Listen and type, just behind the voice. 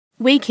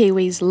We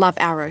Kiwis love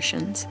our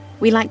oceans.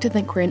 We like to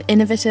think we're an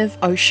innovative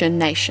ocean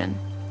nation.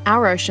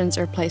 Our oceans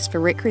are a place for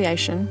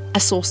recreation, a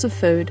source of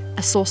food,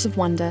 a source of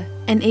wonder,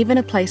 and even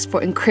a place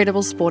for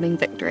incredible sporting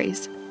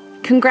victories.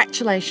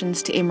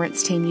 Congratulations to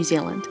Emirates Team New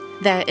Zealand.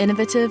 They are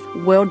innovative,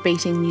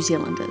 world-beating New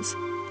Zealanders.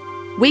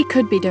 We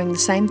could be doing the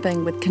same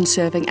thing with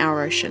conserving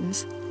our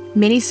oceans.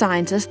 Many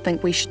scientists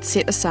think we should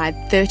set aside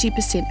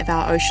 30% of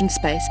our ocean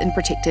space in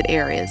protected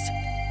areas.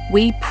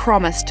 We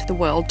promised the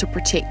world to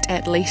protect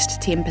at least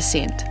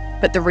 10%.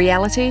 But the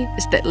reality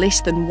is that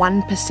less than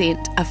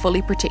 1% are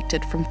fully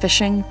protected from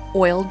fishing,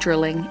 oil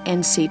drilling,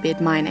 and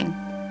seabed mining.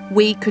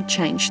 We could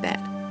change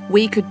that.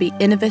 We could be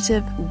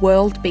innovative,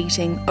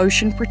 world-beating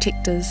ocean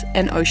protectors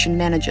and ocean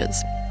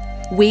managers.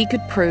 We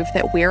could prove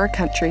that we're a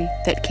country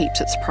that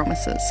keeps its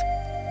promises.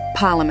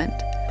 Parliament,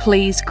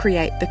 please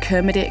create the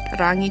Kermadec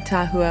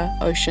Rangitahua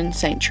Ocean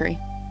Sanctuary.